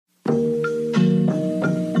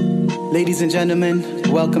Ladies and gentlemen,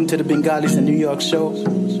 welcome to the Bengalis in New York show.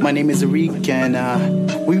 My name is Arik, and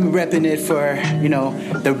we be repping it for,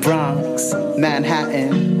 the Bronx,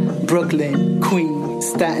 Manhattan, Brooklyn, Queens,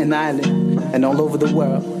 Staten Island, and all over the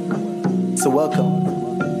world. So welcome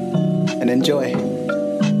and enjoy.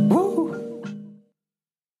 Woo!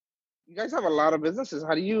 You guys have a lot of businesses.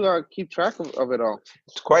 How do you keep track of it all?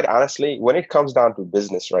 Quite honestly, when it comes down to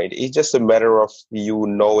business, right, it's just a matter of you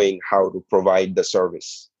knowing how to provide the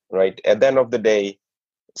service, right? At the end of the day,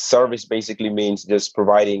 service basically means just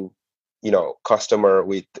providing, customer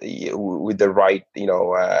with the right,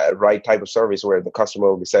 right type of service where the customer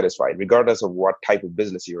will be satisfied, regardless of what type of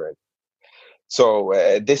business you're in. So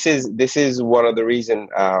this is one of the reason.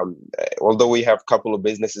 Although we have a couple of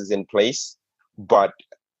businesses in place, but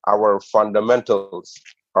our fundamentals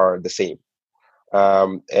are the same.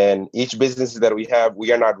 And each business that we have,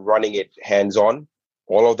 we are not running it hands-on.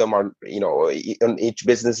 All of them are, in each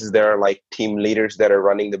businesses, there are like team leaders that are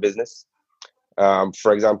running the business.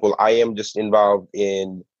 For example, I am just involved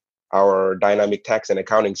in our dynamic tax and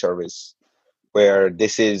accounting service, where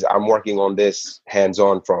I'm working on this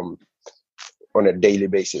hands-on on a daily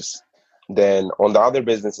basis. Then on the other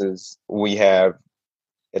businesses, we have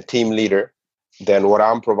a team leader. Then what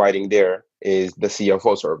I'm providing there is the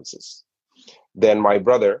CFO services. Then my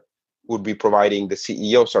brother would be providing the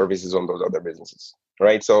CEO services on those other businesses,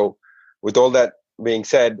 right? So with all that being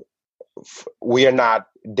said, we are not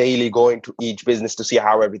daily going to each business to see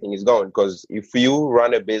how everything is going. Because if you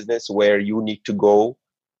run a business where you need to go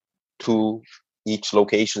to each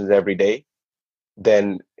locations every day,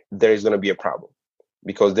 then there is going to be a problem,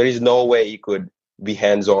 because there is no way you could be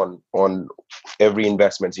hands-on on every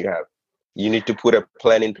investment you have. You need to put a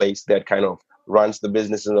plan in place that kind of runs the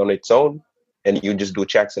business on its own, and you just do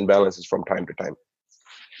checks and balances from time to time.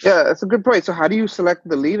 Yeah, that's a good point. So how do you select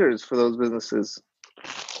the leaders for those businesses?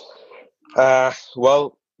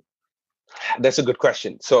 Well, that's a good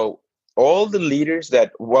question. So all the leaders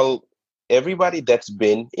everybody that's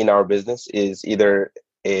been in our business is either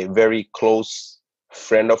a very close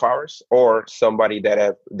friend of ours or somebody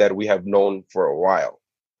that we have known for a while.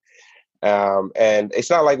 And it's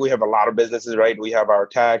not like we have a lot of businesses, right? We have our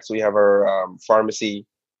tax, we have our pharmacy.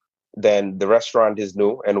 Then the restaurant is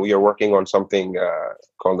new, and we are working on something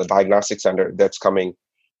called the diagnostic center that's coming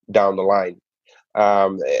down the line.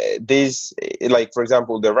 Like, for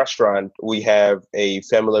example, the restaurant, we have a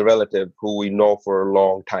family relative who we know for a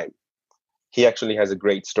long time. He actually has a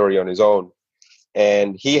great story on his own,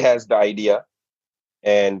 and he has the idea,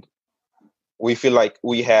 and we feel like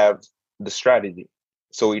we have the strategy.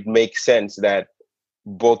 So it makes sense that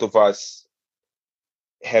both of us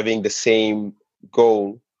having the same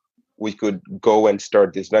goal, we could go and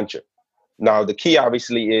start this venture. Now, the key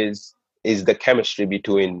obviously is the chemistry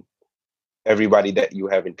between everybody that you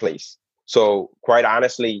have in place. So quite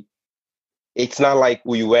honestly, it's not like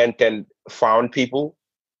we went and found people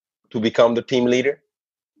to become the team leader.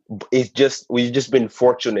 We've just been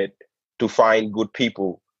fortunate to find good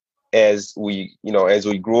people as we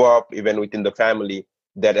grew up, even within the family,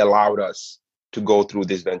 that allowed us to go through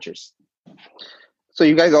these ventures. So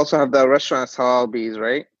you guys also have the restaurant Halal Bees,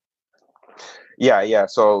 right? Yeah.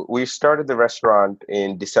 So we started the restaurant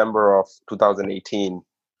in December of 2018.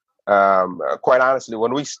 Quite honestly,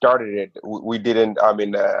 when we started it, we didn't.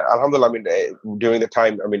 Alhamdulillah. During the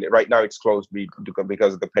time, right now it's closed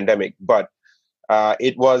because of the pandemic. But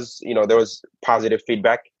it was, there was positive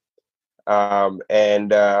feedback, So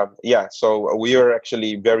we are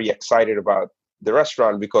actually very excited about the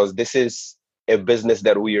restaurant, because this is a business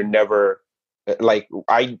that we are never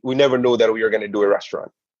we never knew that we were going to do a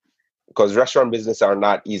restaurant, because restaurant business are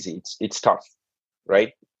not easy. It's tough,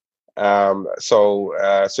 right? It's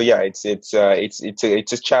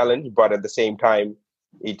a challenge, but at the same time,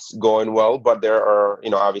 it's going well. But there are,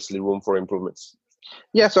 obviously room for improvements.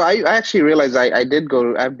 Yeah, so I actually realized I've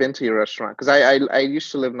been to your restaurant, because I used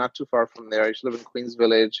to live not too far from there. I used to live in Queens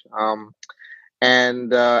Village.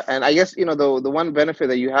 And I guess, the one benefit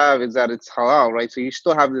that you have is that it's halal, right? So you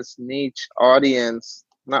still have this niche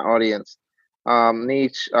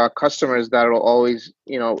customers that will always,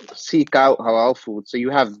 seek out halal food. So you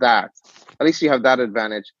have that. At least you have that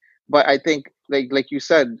advantage. But I think, like you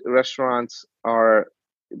said, restaurants are.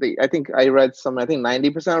 I think I read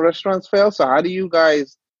 90% of restaurants fail. So how do you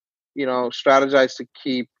guys, strategize to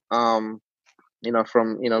keep from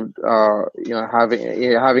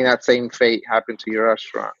having that same fate happen to your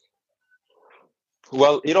restaurant?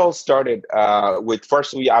 Well, it all started with,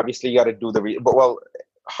 first we obviously got to do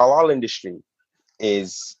halal industry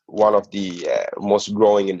is one of the most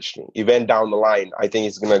growing industry. Even down the line, I think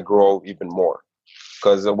it's going to grow even more.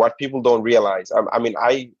 Because what people don't realize, I mean,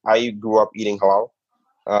 I grew up eating halal,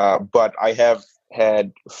 but I have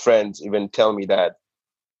had friends even tell me that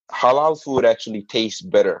halal food actually tastes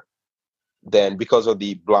better than, because of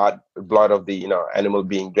the blood of the animal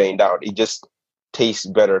being drained out. It just tastes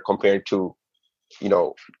better compared to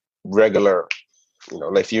regular,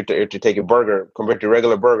 like if you to take a burger compared to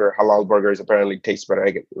regular burger, halal burgers apparently taste better.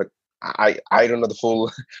 I don't know the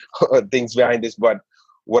full things behind this, but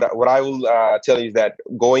what I will tell you is that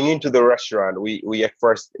going into the restaurant, we at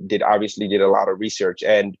first obviously did a lot of research,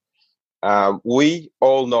 and we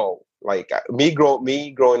all know, like me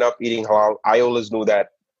growing up eating halal, I always knew that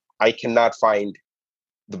I cannot find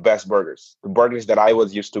the best burgers. The burgers that I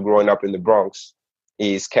was used to growing up in the Bronx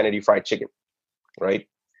is Kennedy Fried Chicken, right?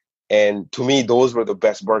 And to me, those were the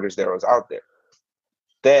best burgers that was out there.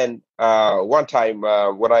 Then one time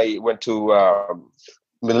when I went to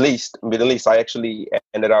Middle East, I actually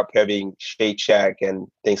ended up having Shake Shack and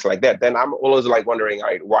things like that. Then I'm always like wondering, all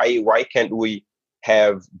right, why can't we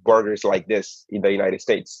have burgers like this in the United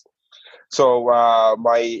States? So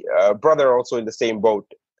my brother, also in the same boat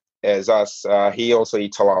as us, he also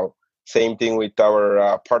eats halal. Same thing with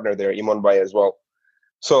our partner there, Iman Bhai, as well.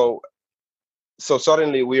 So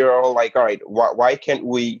suddenly we are all like, all right, why can't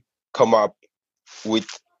we come up with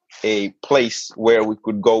a place where we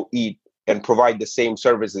could go eat and provide the same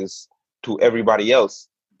services to everybody else?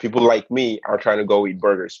 People like me are trying to go eat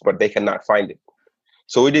burgers, but they cannot find it.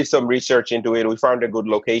 So we did some research into it. We found a good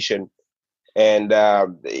location, and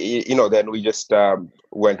then we just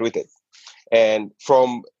went with it. And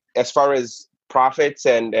from, as far as profits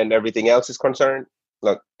and everything else is concerned,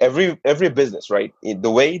 look, every business, right?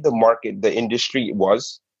 The way the market, the industry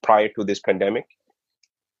was prior to this pandemic,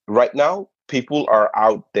 right now people are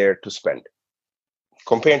out there to spend.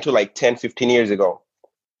 Compared to like 10, 15 years ago,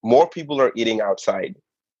 more people are eating outside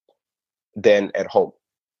than at home.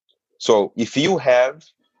 So if you have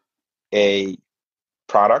a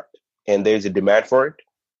product and there's a demand for it,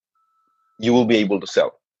 you will be able to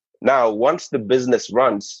sell. Now, once the business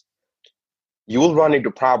runs, you will run into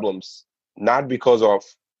problems, not because of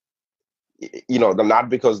not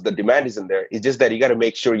because the demand isn't there. It's just that you got to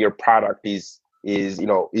make sure your product is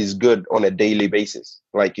good on a daily basis.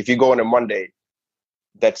 Like if you go on a Monday,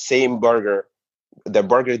 that same burger, the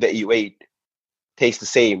burger that you ate, tastes the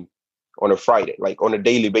same on a Friday, like on a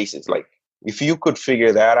daily basis. Like if you could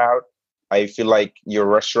figure that out, I feel like your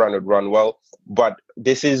restaurant would run well. But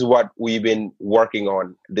this is what we've been working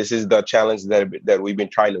on. This is the challenge that we've been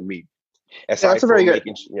trying to meet. Yeah, Aside from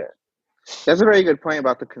making, yeah. That's a very good point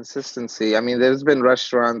about the consistency. I mean, there's been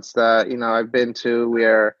restaurants that I've been to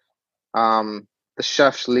where the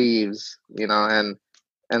chef leaves,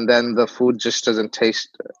 and then the food just doesn't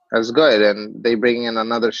taste as good, and they bring in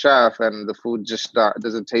another chef, and the food just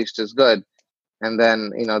doesn't taste as good. And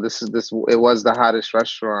then this it was the hottest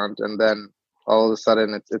restaurant, and then all of a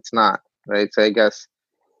sudden it's not, right? So I guess,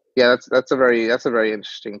 yeah, that's a very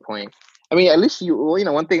interesting point. I mean, at least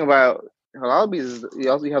one thing about Halalbis is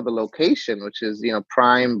you have the location, which is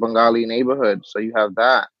prime Bengali neighborhood. So you have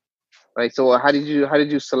that, right? So how did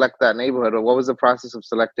you select that neighborhood, or what was the process of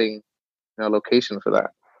selecting location for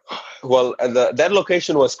that? Well, that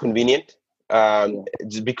location was convenient,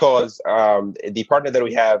 just because the partner that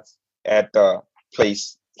we have at the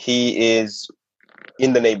place, he is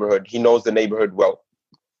in the neighborhood. He knows the neighborhood well,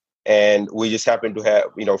 and we just happened to have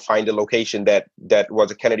find a location that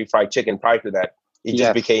was a Kennedy Fried Chicken. Prior to that, it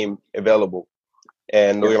just became available,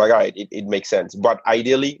 and we were like, all right, it makes sense. But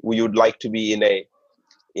ideally, we would like to be in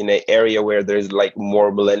a area where there's like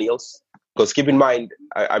more millennials. Because keep in mind,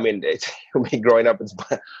 I mean, me growing up, it's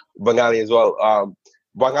Bengali as well.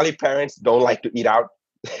 Bengali parents don't like to eat out.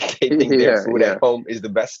 They think their food at home is the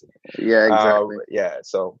best. Yeah, exactly.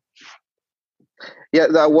 So.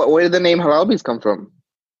 Yeah, where did the name Halalbis come from?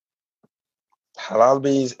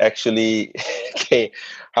 Halalbis actually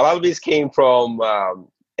came from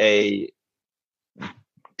a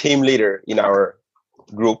team leader in our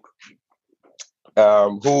group,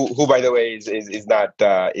 who by the way is not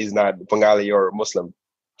Bengali or Muslim.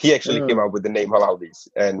 He actually came up with the name Halalbis,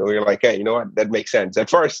 and we were like, hey, you know what? That makes sense. At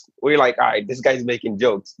first, we were like, all right, this guy's making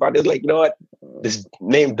jokes, but it's like, you know what? This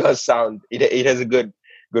name does sound. It has a good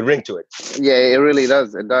ring to it. Yeah, it really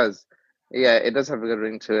does. It does. Yeah, it does have a good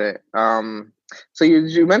ring to it. So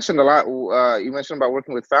you mentioned a lot. You mentioned about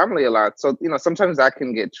working with family a lot. So sometimes that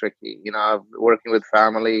can get tricky. Working with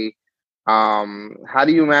family. How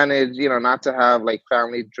do you manage? Not to have like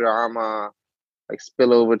family drama like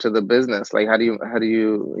spill over to the business. Like how do you have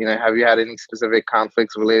you had any specific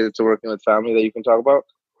conflicts related to working with family that you can talk about?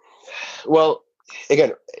 Well,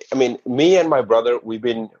 again, I mean, me and my brother, we've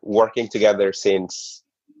been working together since,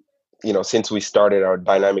 since we started our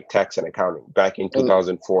dynamic tax and accounting back in And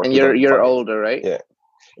 2004, and you're 2005. older, right? Yeah.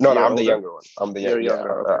 No, You're I'm the older. younger one. I'm the You're yeah,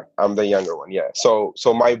 younger. Okay. I'm the younger one. Yeah. So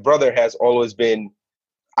my brother has always been.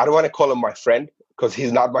 I don't want to call him my friend because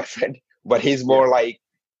he's not my friend, but he's Yeah. more like,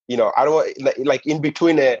 I don't want like in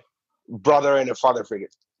between a brother and a father figure.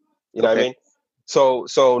 You know what I Okay. mean?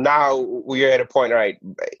 So now we are at a point, right?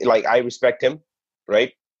 Like I respect him,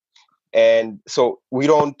 right? And so we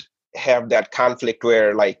don't have that conflict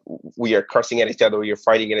where like we are cursing at each other, we are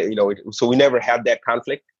fighting it, so we never had that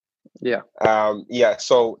conflict. Yeah. Yeah.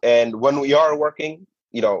 So, and when we are working,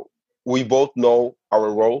 we both know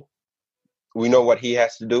our role. We know what he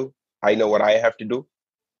has to do. I know what I have to do.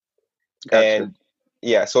 Gotcha. And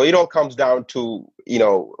yeah, so it all comes down to,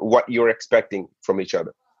 what you're expecting from each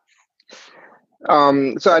other.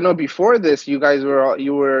 So I know before this, you guys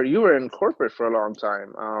you were in corporate for a long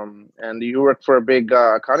time, and you worked for a big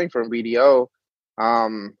accounting firm, BDO,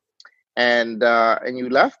 um, and you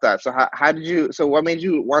left that. So how did you? So what made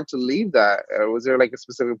you want to leave that? Was there like a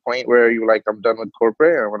specific point where you were like, I'm done with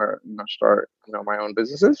corporate, I want to start my own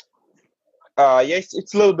businesses? Yes,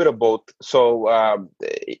 it's a little bit of both. So,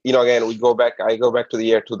 again, I go back to the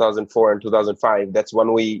year 2004 and 2005. That's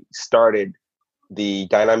when we started the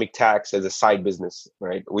dynamic tax as a side business,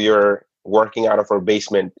 right? We are working out of our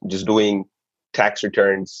basement, just doing tax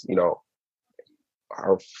returns,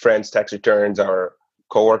 our friends' tax returns, our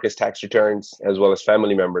coworkers' tax returns, as well as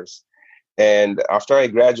family members. And after I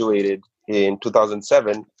graduated in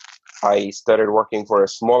 2007, I started working for a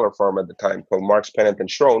smaller firm at the time called Marks Pennant and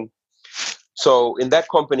Schroen. So in that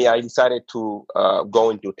company, I decided to go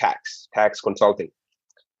into tax consulting.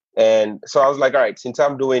 And so I was like, all right, since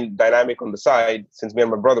I'm doing dynamic on the side, since me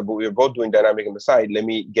and my brother, but we were both doing dynamic on the side, let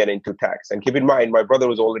me get into tax. And keep in mind, my brother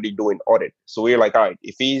was already doing audit. So we were like, all right,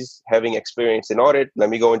 if he's having experience in audit, let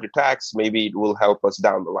me go into tax. Maybe it will help us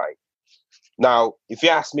down the line. Now, if you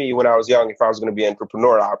ask me when I was young, if I was going to be an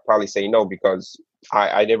entrepreneur, I'd probably say no, because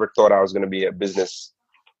I never thought I was going to be a business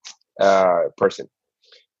person.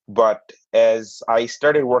 But as I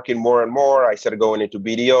started working more and more, I started going into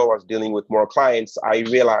BDO, I was dealing with more clients. I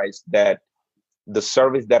realized that the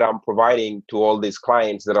service that I'm providing to all these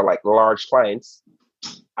clients that are like large clients,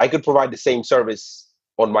 I could provide the same service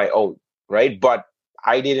on my own, right? But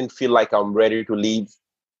I didn't feel like I'm ready to leave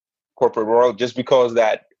corporate world just because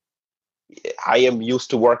that I am used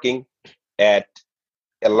to working at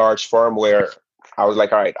a large firm where I was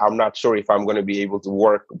like, all right, I'm not sure if I'm going to be able to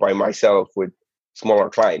work by myself with smaller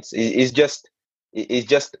clients. It's just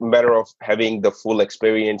a matter of having the full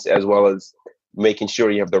experience as well as making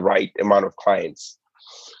sure you have the right amount of clients.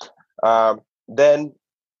 Then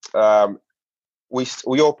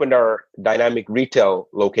we opened our dynamic retail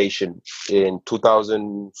location in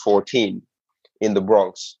 2014 in the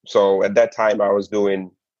Bronx. So at that time, I was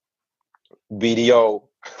doing BDO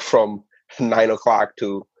from 9 o'clock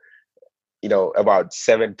to about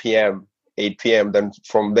 7 p.m., 8 p.m. Then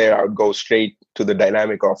from there, I would go straight to the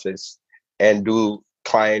dynamic office and do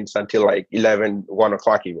clients until like 11, 1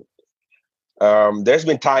 o'clock even. There's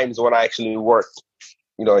been times when I actually worked,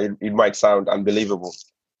 it might sound unbelievable,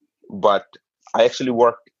 but I actually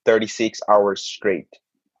worked 36 hours straight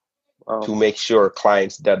to make sure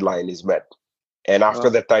client's deadline is met. And after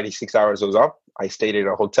that 36 hours was up, I stayed in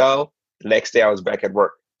a hotel. The next day I was back at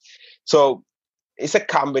work. So it's a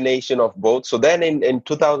combination of both. So then in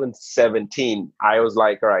 2017, I was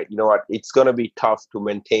like, all right, you know what? It's going to be tough to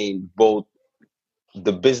maintain both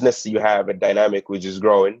the business you have at Dynamic, which is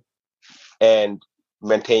growing, and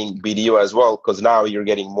maintain BDO as well, because now you're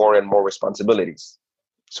getting more and more responsibilities.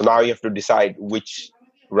 So now you have to decide which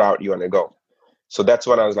route you want to go. So that's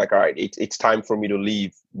when I was like, all right, it's time for me to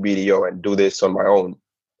leave BDO and do this on my own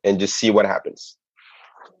and just see what happens.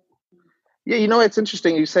 Yeah, it's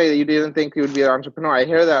interesting you say that you didn't think you would be an entrepreneur. I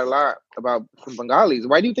hear that a lot about from Bengalis.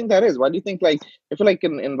 Why do you think that is? Why do you think, like, I feel like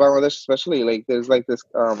in Bangladesh especially, like there's like this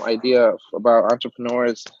idea about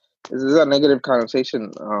entrepreneurs. There's a negative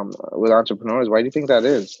connotation with entrepreneurs. Why do you think that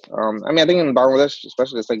is? I mean, I think in Bangladesh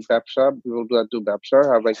especially, it's like Bapsha. People that do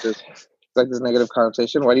Bapsha have like this negative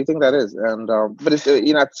connotation. Why do you think that is? And but it's at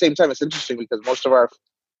the same time, it's interesting because most of our,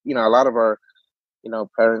 a lot of our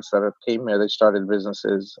parents that have came here, they started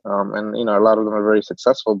businesses, and a lot of them are very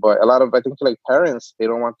successful. But a lot of, I think, like parents, they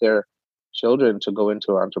don't want their children to go into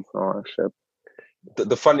entrepreneurship.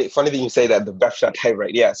 The funny thing you say that, the Befsha type,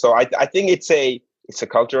 right? Yeah. So I think it's a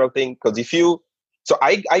cultural thing, because so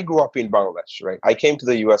I grew up in Bangladesh, right? I came to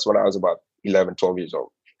the US when I was about 11, 12 years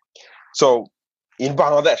old. So in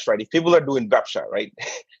Bangladesh, right, if people are doing Befsha, right,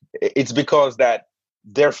 it's because that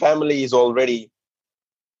their family is already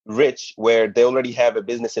rich where they already have a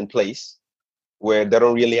business in place where they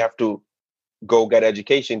don't really have to go get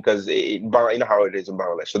education because you know how it is in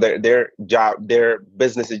Bangladesh. So their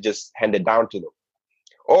business is just handed down to them.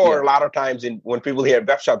 Or Yeah. a lot of times when people hear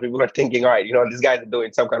Bep Shop, people are thinking, all right, these guys are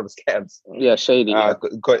doing some kind of scams. Yeah, shady.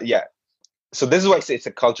 Yeah. So this is why I say it's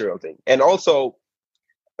a cultural thing. And also,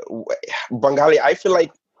 Bengali, I feel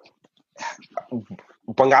like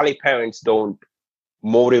Bengali parents don't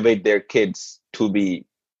motivate their kids to be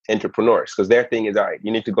entrepreneurs because their thing is, all right,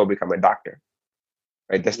 you need to go become a doctor,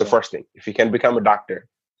 right? That's the first thing. If you can become a doctor,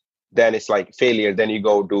 then it's like failure. Then you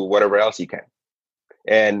go do whatever else you can.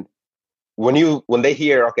 And when they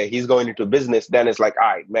hear, okay, he's going into business, then it's like, all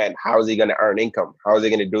right, man, how is he going to earn income? How is he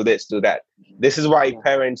going to do this, do that? This is why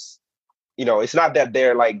parents, it's not that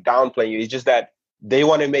they're like downplaying you. It's just that they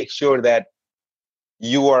want to make sure that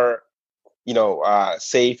you are,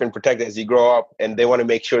 safe and protected as you grow up. And they want to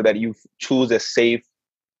make sure that you choose a safe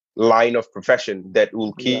line of profession that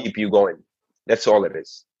will keep you going. That's all it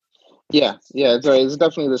is. Yeah, it's right. It's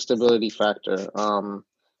definitely the stability factor.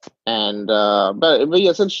 And but yeah,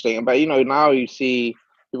 it's interesting. But now you see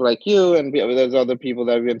people like you, and there's other people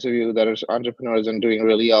that we interview that are entrepreneurs and doing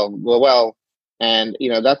really well. And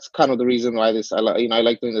that's kind of the reason why I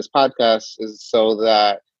like doing this podcast, is so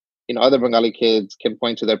that other Bengali kids can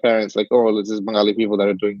point to their parents like, oh, this is Bengali people that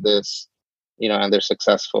are doing this, and they're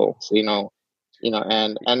successful. So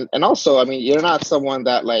and also, I mean, you're not someone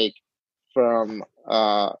that like from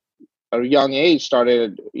a young age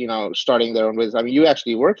starting their own business. I mean, you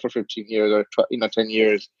actually worked for 15 years or 10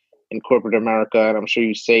 years in corporate America, and I'm sure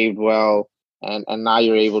you saved well, and now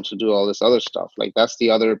you're able to do all this other stuff. Like that's the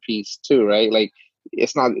other piece too, right? Like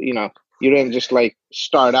it's not, you didn't just like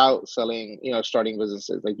start out starting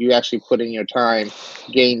businesses. Like you actually put in your time,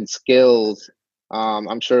 gained skills,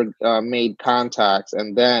 I'm sure made contacts,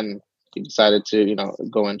 and then you decided to,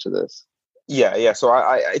 go into this. Yeah. So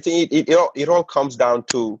I think it all comes down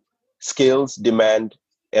to skills, demand,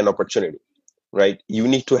 and opportunity, right? You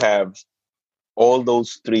need to have all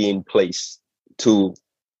those three in place to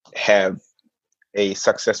have a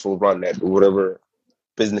successful run at whatever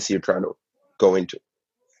business you're trying to go into.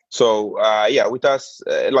 So with us,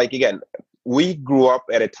 like again, we grew up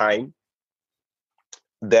at a time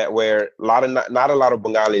that where not a lot of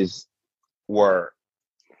Bengalis were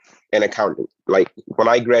an accountant. Like when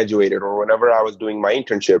I graduated or whenever I was doing my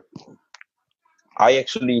internship, I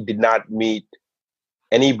actually did not meet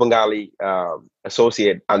any Bengali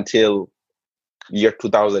associate until year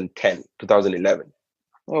 2010, 2011.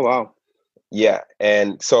 Oh, wow. Yeah.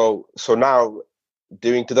 And so now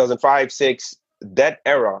during 2005, 6, that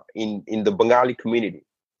era in the Bengali community,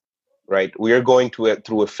 right? We are going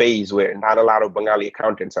through a phase where not a lot of Bengali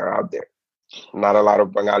accountants are out there. Not a lot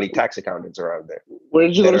of Bengali tax accountants are out there. Where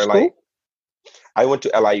did you go to school? I went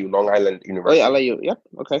to LIU, Long Island University. Oh, yeah, LIU. Yep.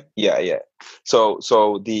 Okay. Yeah. So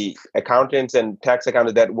the accountants and tax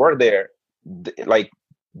accountants that were there,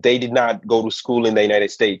 they did not go to school in the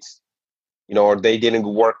United States, or they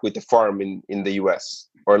didn't work with a firm in the US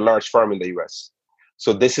or a large firm in the US.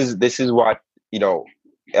 So this is what,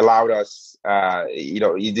 allowed us,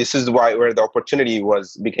 this is where the opportunity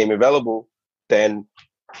became available. Then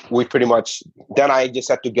I just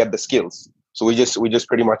had to get the skills. So we just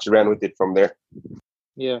pretty much ran with it from there.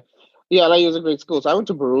 Yeah. LIU is a great school. So I went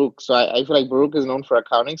to Baruch. So I feel like Baruch is known for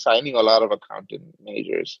accounting. So I knew a lot of accounting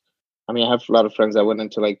majors. I mean, I have a lot of friends that went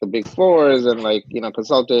into like the big fours and like,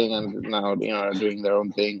 consulting, and now, are doing their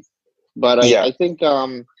own thing. But I think,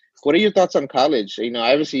 what are your thoughts on college?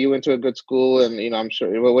 Obviously you went to a good school, and, I'm sure,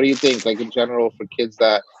 what do you think, like in general, for kids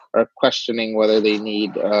that are questioning whether they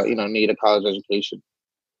need a college education?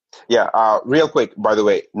 Yeah. Real quick, by the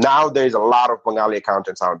way, now there's a lot of Bengali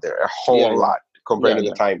accountants out there, a whole lot compared to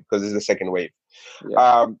the time, because it's the second wave.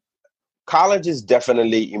 Yeah. College is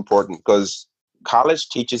definitely important because college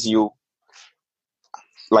teaches you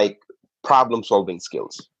like problem solving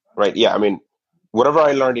skills, right? Yeah. I mean, whatever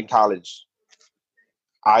I learned in college,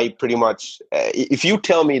 I pretty much, if you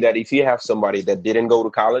tell me that if you have somebody that didn't go to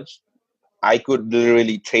college, I could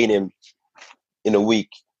literally train him in a week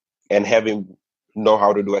and have him know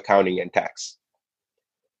how to do accounting and tax.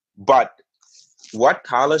 But what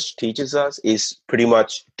college teaches us is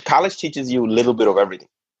college teaches you a little bit of everything.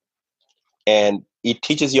 And it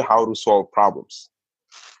teaches you how to solve problems.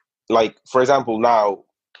 Like, for example, now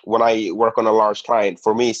when I work on a large client,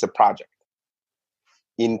 for me, it's a project.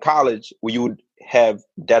 In college, we would have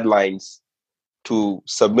deadlines to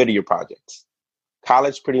submit your projects.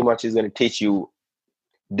 College pretty much is going to teach you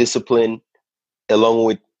discipline along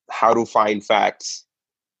with how to find facts,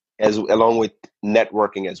 along with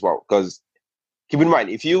networking as well. Because keep in mind,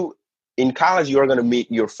 if you in college, you're going to meet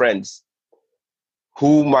your friends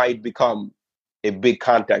who might become a big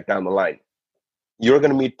contact down the line. You're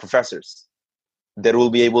going to meet professors that will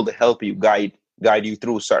be able to help you guide you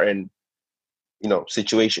through certain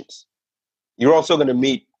situations. You're also going to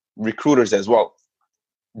meet recruiters as well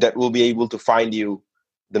that will be able to find you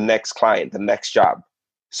the next client, the next job.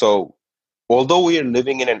 So although we are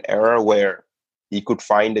living in an era where you could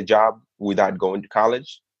find a job without going to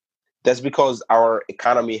college, that's because our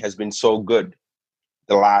economy has been so good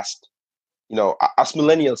the last, us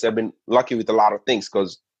millennials have been lucky with a lot of things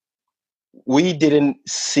because we didn't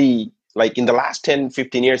see, like in the last 10,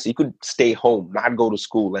 15 years, you could stay home, not go to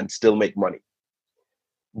school and still make money.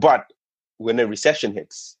 But when a recession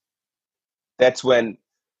hits, that's when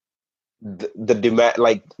the demand,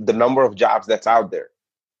 like the number of jobs that's out there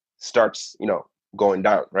starts, going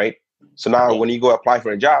down, right? So now when you go apply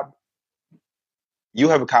for a job, you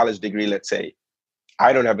have a college degree, let's say.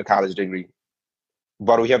 I don't have a college degree,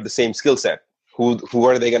 but we have the same skill set. Who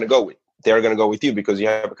are they going to go with? They're going to go with you because you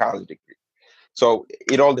have a college degree. So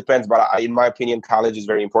it all depends. But in my opinion, college is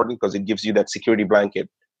very important because it gives you that security blanket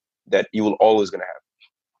that you will always going to have.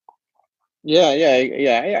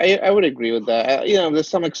 I would agree with that. There's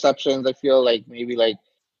some exceptions. I feel like maybe like,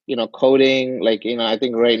 coding, like, I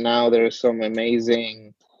think right now there's some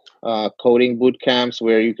amazing coding boot camps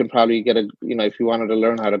where you can probably get if you wanted to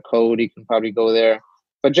learn how to code, you can probably go there.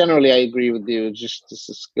 But generally, I agree with you. Just a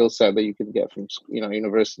skill set that you can get from,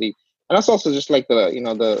 university. And that's also just like being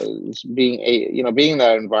being in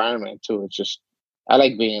that environment too. It's just, I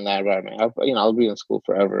like being in that environment. I'll be in school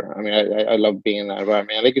forever. I mean, I love being in that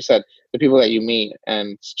environment. And like you said, the people that you meet,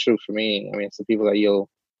 and it's true for me. I mean, it's the people that you'll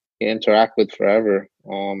interact with forever.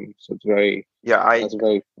 So it's very, that's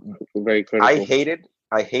very, very critical.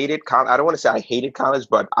 I hated college. I don't want to say I hated college,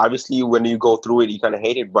 but obviously when you go through it, you kind of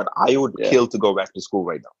hate it. But I would kill to go back to school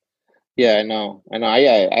right now. Yeah, I know.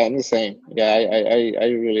 Yeah, I'm the same. Yeah, I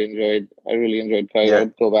really enjoyed college. Yeah. I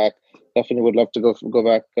would go back. Definitely would love to go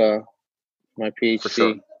back my PhD. For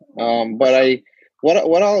sure.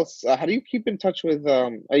 What else? How do you keep in touch with?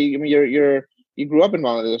 You grew up in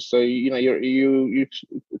Bangladesh, so you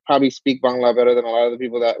probably speak Bangla better than a lot of the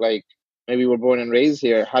people that like maybe were born and raised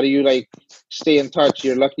here. How do you like stay in touch?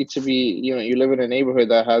 You're lucky to be, you live in a neighborhood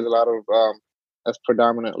that has a lot of that's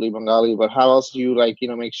predominantly Bengali. But how else do you like,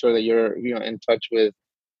 make sure that you're, in touch with,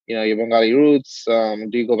 your Bengali roots? Do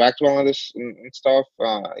you go back to Bangladesh and stuff?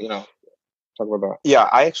 Talk about that. Yeah,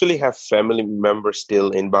 I actually have family members still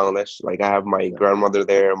in Bangladesh. Like I have my grandmother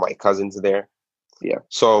there, my cousins there. Yeah.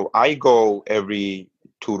 So I go every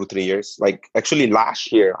 2 to 3 years. Like actually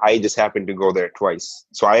last year, I just happened to go there twice.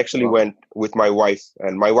 So I actually went with my wife,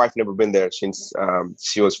 and my wife never been there since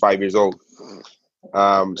she was 5 years old.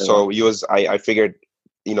 So I figured,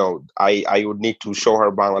 I would need to show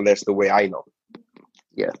her Bangladesh the way I know.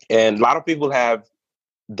 Yeah. And a lot of people have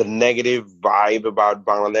the negative vibe about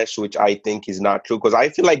Bangladesh, which I think is not true. Because I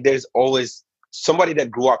feel like there's always somebody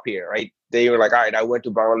that grew up here, right? They were like, all right, I went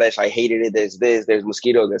to Bangladesh. I hated it. There's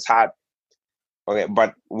mosquitoes, it's hot. Okay,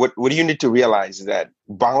 but what you need to realize is that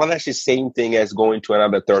Bangladesh is the same thing as going to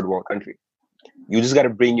another third world country. You just got to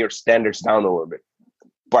bring your standards down a little bit.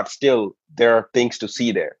 But still, there are things to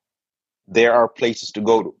see there. There are places to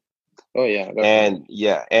go to. Oh yeah, definitely.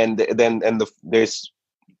 And there's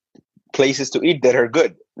places to eat that are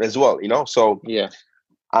good as well. So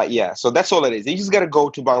so that's all it is. You just got to go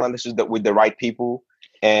to Bangladesh with the right people,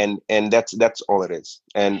 and that's all it is.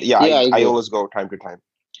 And I always go time to time.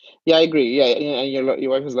 Yeah, I agree. Yeah, and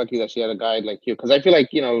your wife is lucky that she had a guide like you, because I feel like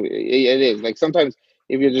it is like sometimes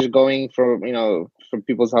if you're just going from from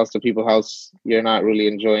people's house to people's house, you're not really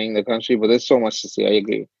enjoying the country. But there's so much to see. I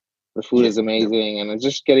agree. The food is amazing, and it's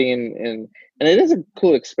just getting in, and it is a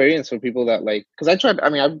cool experience for people that like. Because I tried. I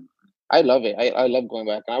mean, I love it. I love going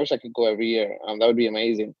back, and I wish I could go every year. That would be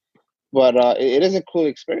amazing. But it is a cool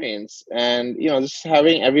experience, and just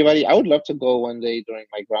having everybody. I would love to go one day during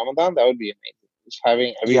like Ramadan. That would be amazing. Just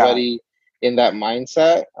having everybody in that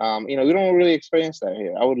mindset. We don't really experience that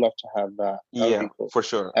here. I would love to have that. That would be cool. For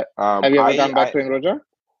sure. Have you ever gone back during Roja?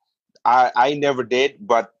 I never did,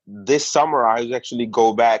 but this summer I was actually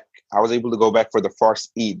go back. I was able to go back for the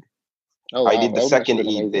first Eid. Oh, wow. I did the second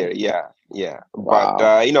Eid there. Yeah. Wow.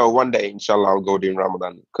 But one day, inshallah, I'll go during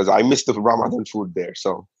Ramadan because I missed the Ramadan food there.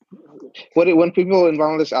 So, when people in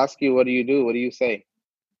Bangladesh ask you, what do you do? What do you say?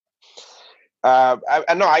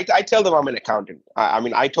 I tell them I'm an accountant.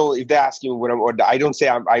 If they ask you I don't say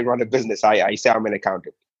I run a business. I say I'm an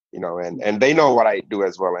accountant. And they know what I do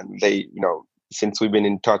as well. And they, since we've been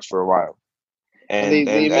in touch for a while. And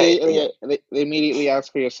they immediately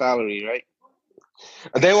ask for your salary, right?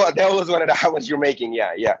 They always wanted how much you're making.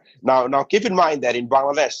 Yeah, yeah. Now keep in mind that in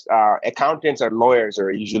Bangladesh, accountants or lawyers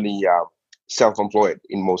are usually self-employed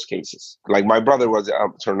in most cases. Like my brother was,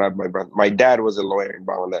 sorry, not my brother. My dad was a lawyer in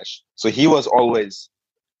Bangladesh, so he was always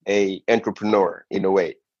a entrepreneur in a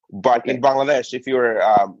way. But in Okay. Bangladesh, if you're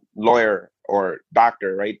a lawyer or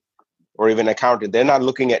doctor, right, or even accountant, they're not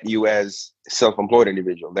looking at you as self-employed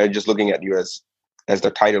individual. They're just looking at you as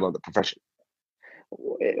the title of the profession.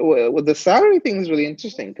 Well, the salary thing is really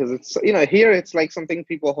interesting because it's, here it's like something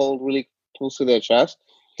people hold really close to their chest.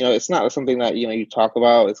 It's not something that you talk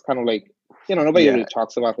about. It's kind of like, nobody Yeah, really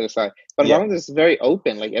talks about their salary. But yeah, Bangladesh is very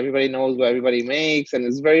open. Like everybody knows what everybody makes, and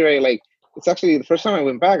it's very, very like. It's actually the first time I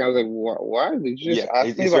went back, I was like, Why did you just yeah.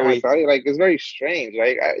 ask me It's about my very, salary?" Like it's very strange.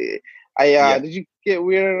 Like yeah. did you get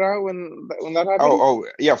weirded out when that Oh, happened? oh,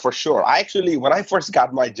 yeah, for sure. I actually, when I first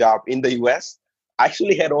got my job in the US, I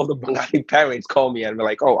actually had all the Bengali parents call me and be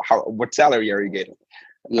like, "Oh, what salary are you getting?"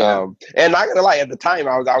 Yeah. And not gonna lie, at the time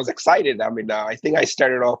I was excited. I mean, I think I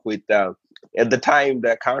started off with at the time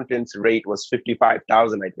the accountant's rate was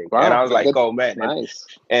 55,000, I think, and I Wow. was like, That's "Oh man!" nice.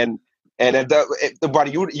 And and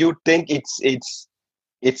but you think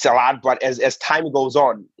it's a lot, but as time goes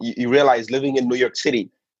on, you realize living in New York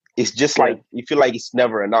City is just Yeah. like you feel like it's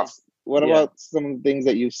never enough. What Yeah. about some of the things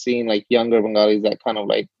that you've seen, like younger Bengalis, that kind of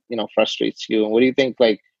like, frustrates you? And what do you think,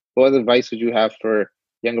 like, what advice would you have for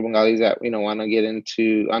younger Bengalis that, want to get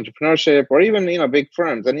into entrepreneurship or even, big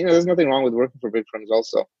firms? And, there's nothing wrong with working for big firms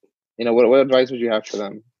also. What advice would you have for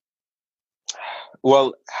them?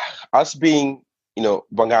 Well, us being,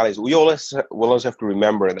 Bengalis, we always have to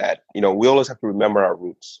remember that, we always have to remember our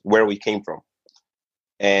roots, where we came from.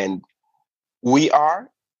 And we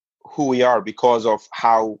are who we are because of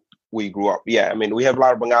how we grew up. Yeah, I mean, we have a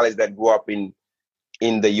lot of Bengalis that grew up in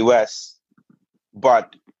the US,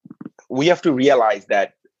 but we have to realize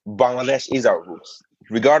that Bangladesh is our roots,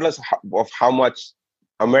 regardless of how much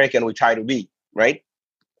American we try to be, right?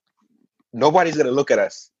 Nobody's going to look at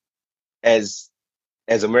us as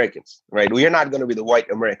Americans, right? We are not going to be the white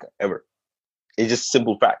America ever. It's just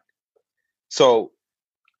simple fact. So,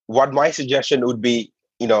 what my suggestion would be,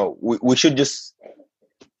 we should just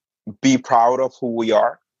be proud of who we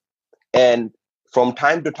are, and from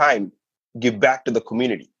time to time, give back to the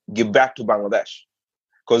community, give back to Bangladesh.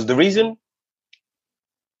 Because the reason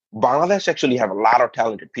Bangladesh actually have a lot of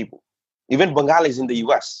talented people, even Bengalis in the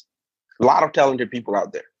US, a lot of talented people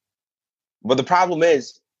out there. But the problem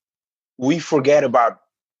is, we forget about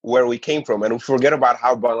where we came from and we forget about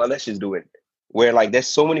how Bangladesh is doing, where like there's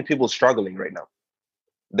so many people struggling right now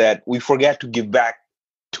that we forget to give back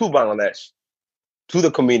to Bangladesh, to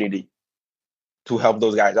the community, to help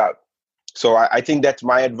those guys out. So I think that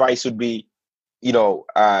my advice would be,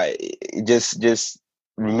 just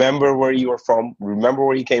remember where you are from, remember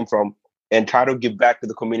where you came from, and try to give back to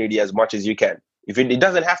the community as much as you can. If it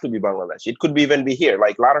doesn't have to be Bangladesh, it could be even be here.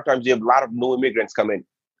 Like a lot of times, you have a lot of new immigrants come in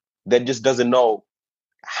that just doesn't know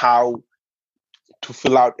how to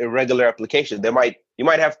fill out a regular application. You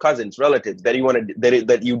might have cousins, relatives that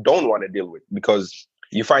that you don't want to deal with because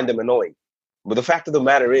you find them annoying. But the fact of the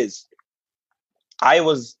matter is, I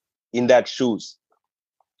was in that shoes.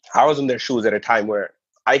 I was in their shoes at a time where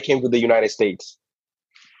I came to the United States.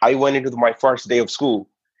 I went into my first day of school.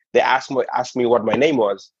 They asked me what my name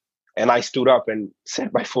was, and I stood up and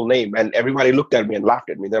said my full name, and everybody looked at me and laughed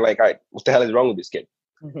at me. They're like, "All right, what the hell is wrong with this kid?"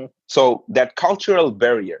 Mm-hmm. So that cultural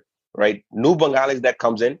barrier, right? New Bengalis that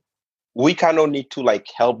comes in, we kind of need to like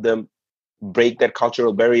help them break that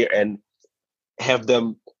cultural barrier and have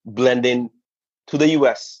them blend in to the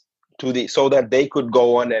US so that they could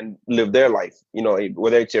go on and live their life,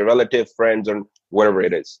 whether it's your relative, friends, or whatever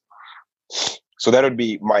it is. So that would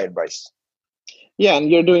be my advice. Yeah, and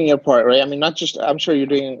you're doing your part, right? I mean, not just, I'm sure you're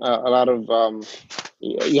doing a lot of,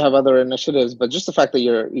 you have other initiatives, but just the fact that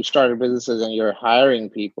you started businesses and you're hiring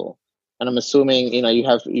people, and I'm assuming,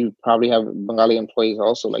 you probably have Bengali employees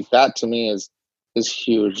also. Like that to me is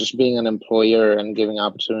huge. Just being an employer and giving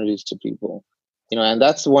opportunities to people, and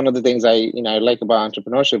that's one of the things I like about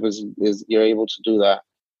entrepreneurship is you're able to do that.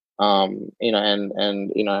 And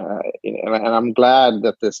I'm glad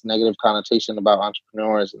that this negative connotation about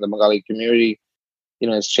entrepreneurs in the Bengali community,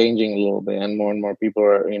 is changing a little bit, and more people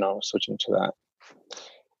are, switching to that.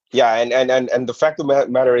 Yeah, and the fact of the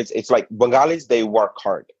matter is, it's like Bengalis, they work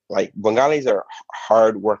hard. Like Bengalis are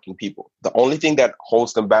hard working people. The only thing that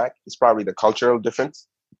holds them back is probably the cultural difference.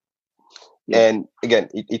 Yeah. And again,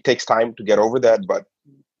 it takes time to get over that, but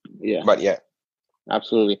yeah.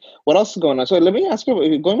 Absolutely. What else is going on? So let me ask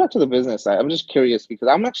you, going back to the business side, I'm just curious because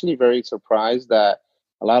I'm actually very surprised that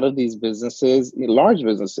a lot of these businesses, large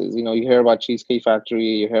businesses, you hear about Cheesecake Factory,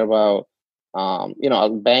 you hear about,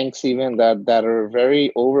 banks even that are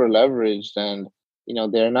very over leveraged, and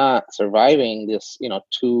they're not surviving this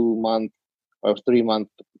 2 month or 3 month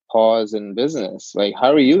pause in business. Like,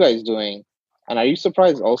 how are you guys doing? And are you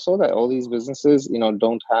surprised also that all these businesses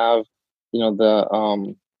don't have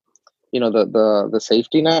the the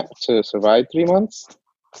safety net to survive 3 months?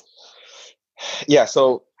 Yeah.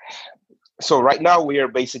 So right now we are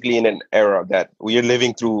basically in an era that we are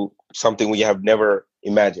living through something we have never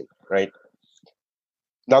imagined, right?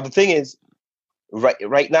 Now the thing is,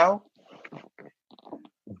 right now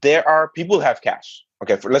there are people have cash.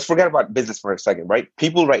 Okay, let's forget about business for a second, right?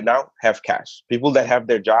 People right now have cash. People that have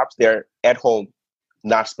their jobs, they're at home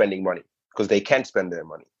not spending money because they can't spend their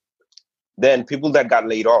money. Then people that got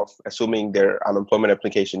laid off, assuming their unemployment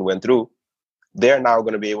application went through, they're now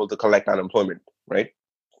going to be able to collect unemployment, right?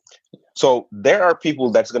 So there are people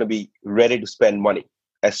that's going to be ready to spend money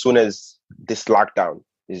as soon as this lockdown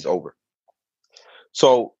is over.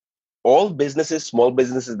 So all businesses, small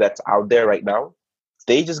businesses that's out there right now,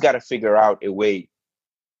 they just got to figure out a way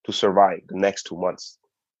to survive the next 2 months,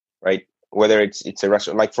 right? Whether it's a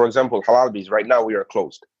restaurant, like for example, Halalbis. Right now we are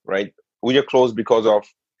closed, right? We are closed because of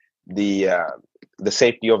the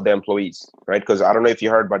safety of the employees, right? Because I don't know if you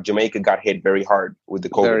heard, but Jamaica got hit very hard with the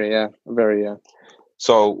COVID. Very, yeah.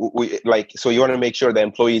 So so you want to make sure the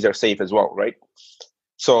employees are safe as well, right?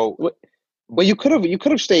 So well, you could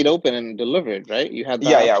have stayed open and delivered, right? You had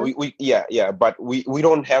that option? But we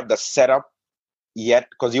don't have the setup yet,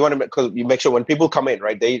 because you make sure when people come in,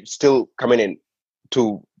 right, they still coming in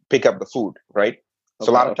to pick up the food, right?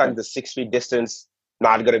 So a lot of times the 6 feet distance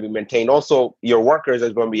not going to be maintained. Also, your workers are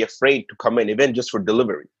going to be afraid to come in, even just for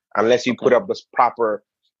delivery, unless you put up this proper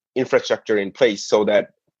infrastructure in place so that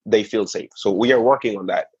they feel safe. So we are working on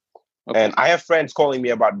that. And I have friends calling me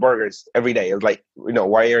about burgers every day. It's like,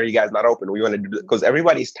 why are you guys not open? We want to do it because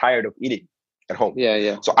everybody's tired of eating at home.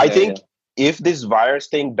 So I think if this virus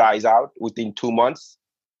thing dies out within 2 months,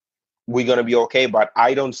 we're going to be okay. But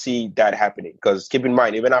I don't see that happening, because keep in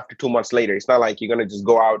mind, even after 2 months later, it's not like you're going to just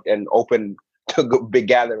go out and open to a big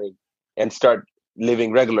gathering and start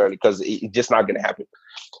living regularly, because it's just not going to happen.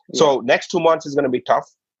 So next 2 months is going to be tough.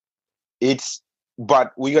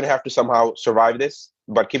 But we're going to have to somehow survive this.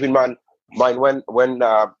 But keep in mind when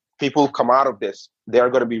people come out of this, they are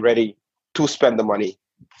going to be ready to spend the money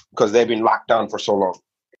because they've been locked down for so long.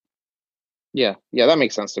 Yeah, that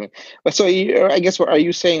makes sense to me. But so I guess, are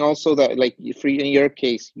you saying also that, like, in your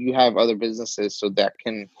case, you have other businesses so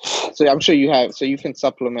I'm sure you have, so you can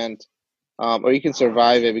supplement, or you can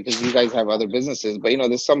survive it because you guys have other businesses. But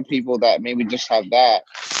there's some people that maybe just have that,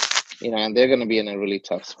 and they're going to be in a really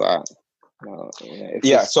tough spot.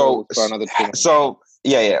 So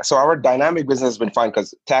our dynamic business has been fine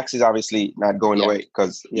because tax is obviously not going away.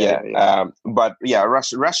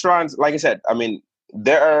 Restaurants, like I said, I mean,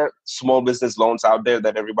 there are small business loans out there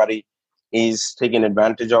that everybody is taking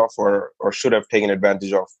advantage of, or should have taken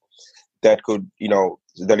advantage of, that could,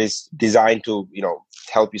 that is designed to,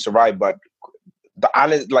 help you survive. But the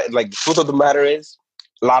honest, like the truth of the matter is,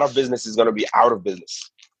 a lot of business is going to be out of business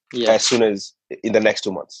as soon as in the next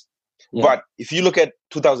 2 months. But if you look at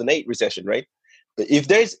 2008 recession, right? If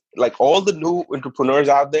there's like all the new entrepreneurs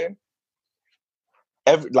out there,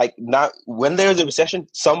 now when there's a recession,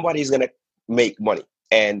 somebody's going to make money.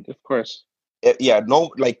 And of course,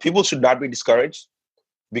 people should not be discouraged,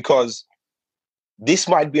 because this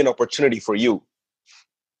might be an opportunity for you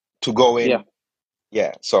to go in.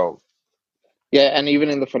 And even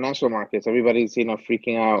in the financial markets, everybody's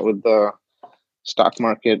freaking out with the stock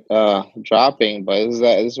market dropping, but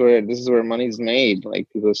this is where money's made. Like,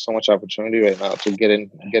 there's so much opportunity right now to get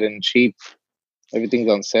in cheap. Everything's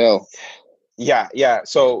on sale.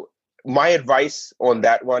 So my advice on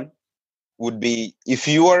that one would be, if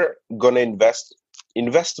you are going to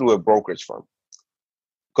invest through a brokerage firm,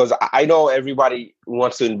 because I know everybody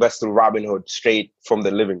wants to invest through Robinhood straight from the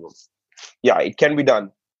living room. It can be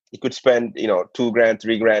done. You could spend $2,000,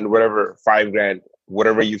 $3,000, whatever, $5,000,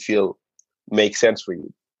 whatever you feel makes sense for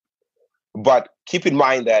you. But keep in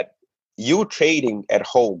mind that you trading at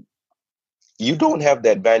home, you don't have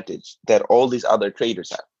the advantage that all these other traders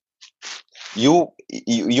have. You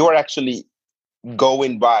are actually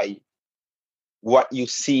going by what you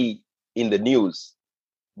see in the news,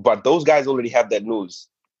 but those guys already have that news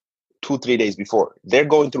 2-3 days before. They're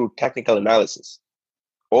going through technical analysis,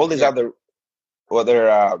 all these other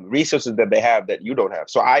resources that they have that you don't have.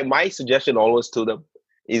 So my suggestion always to them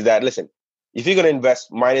is that, listen, if you're going to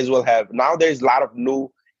invest, might as well have. Now there's a lot of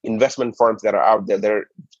new investment firms that are out there. They're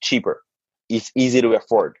cheaper. It's easy to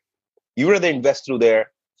afford. You rather invest through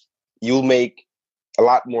there, you'll make a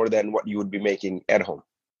lot more than what you would be making at home.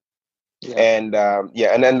 Yeah. And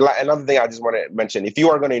and then another thing I just want to mention: if you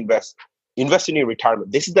are going to invest in your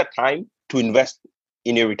retirement, this is the time to invest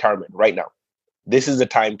in your retirement right now. This is the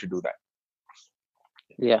time to do that.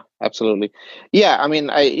 Yeah, absolutely. Yeah, I mean,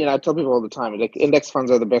 I tell people all the time, like index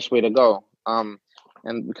funds are the best way to go.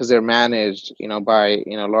 And because they're managed, by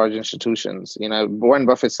large institutions. Warren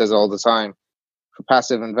Buffett says all the time, for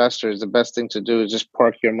passive investors, the best thing to do is just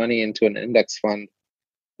park your money into an index fund,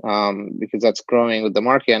 because that's growing with the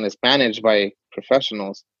market and it's managed by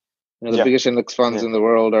professionals. The Yeah. biggest index funds Yeah. in the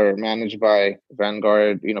world are managed by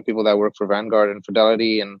Vanguard. People that work for Vanguard and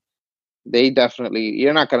Fidelity, and they definitely,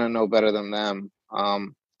 you're not going to know better than them.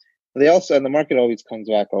 They also, and the market always comes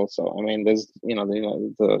back. Also, I mean, there's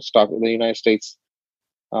the stock, the United States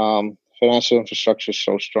financial infrastructure is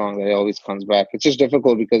so strong that it always comes back. It's just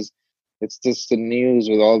difficult because it's just the news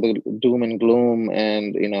with all the doom and gloom,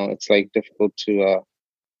 and it's like difficult to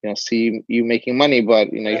see you making money.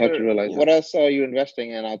 But you have to realize, what else are you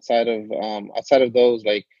investing in outside of those,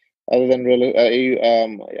 like other than real.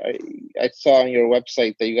 I saw on your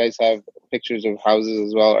website that you guys have pictures of houses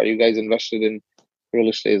as well. Are you guys invested in real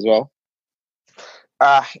estate as well?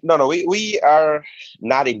 No, we are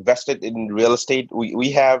not invested in real estate.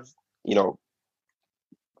 We have,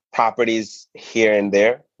 properties here and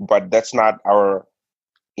there, but that's not our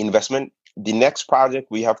investment. The next project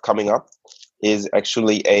we have coming up is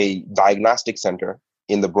actually a diagnostic center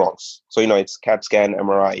in the Bronx. So, it's CAT scan,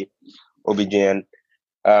 MRI, OB-GYN.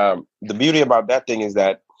 The beauty about that thing is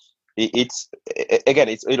that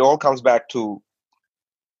it all comes back to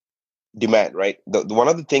demand, right? One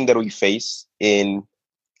of the things that we face in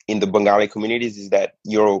the Bengali communities is that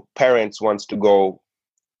your parents wants to go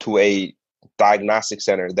to a diagnostic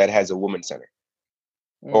center that has a women's center,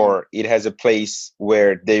 or it has a place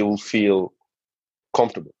where they will feel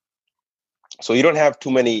comfortable. So you don't have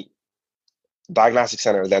too many diagnostic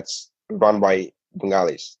centers that's run by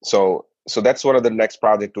Bengalis. So that's one of the next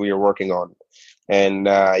project we are working on, and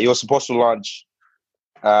it was supposed to launch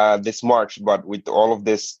this March, but with all of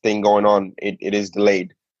this thing going on, it is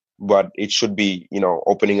delayed. But it should be,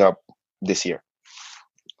 opening up this year.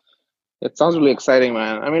 It sounds really exciting,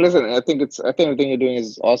 man. I mean, listen, I think everything you're doing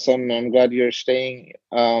is awesome. I'm glad you're staying,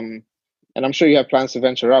 and I'm sure you have plans to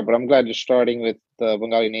venture out. But I'm glad you're starting with the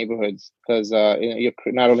Bengali neighborhoods, because you're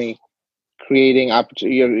not only creating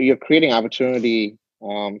you're creating opportunity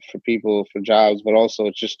for people, for jobs, but also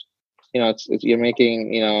it's just you're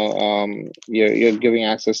making you're giving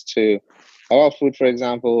access to halal food, for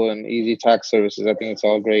example, and easy tax services. I think it's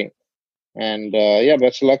all great. And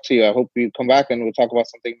best of luck to you. I hope you come back and we'll talk about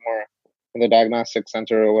something more in the diagnostic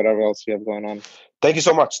center or whatever else you have going on. Thank you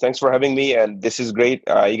so much. Thanks for having me. And this is great.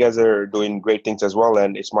 You guys are doing great things as well.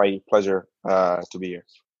 And it's my pleasure to be here.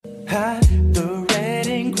 The red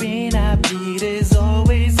and green I bleed is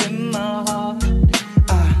always in my heart.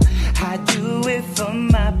 I do it for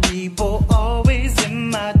my people, always in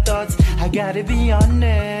my thoughts. I gotta be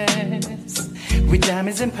honest, with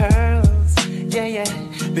diamonds and pearls, yeah.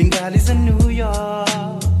 Bengalis in New York,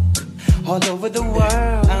 all over the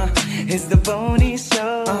world, it's the Boney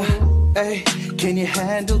Show. Hey, can you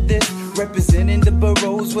handle this? Representing the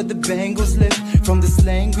boroughs where the Bengals live. From the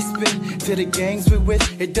slang we spit to the gangs we're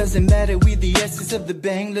with, it doesn't matter, we the essence of the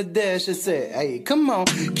Bangladesh. I said, hey, come on,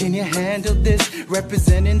 can you handle this?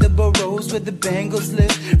 Representing the boroughs where the Bengals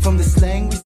live. From the slang we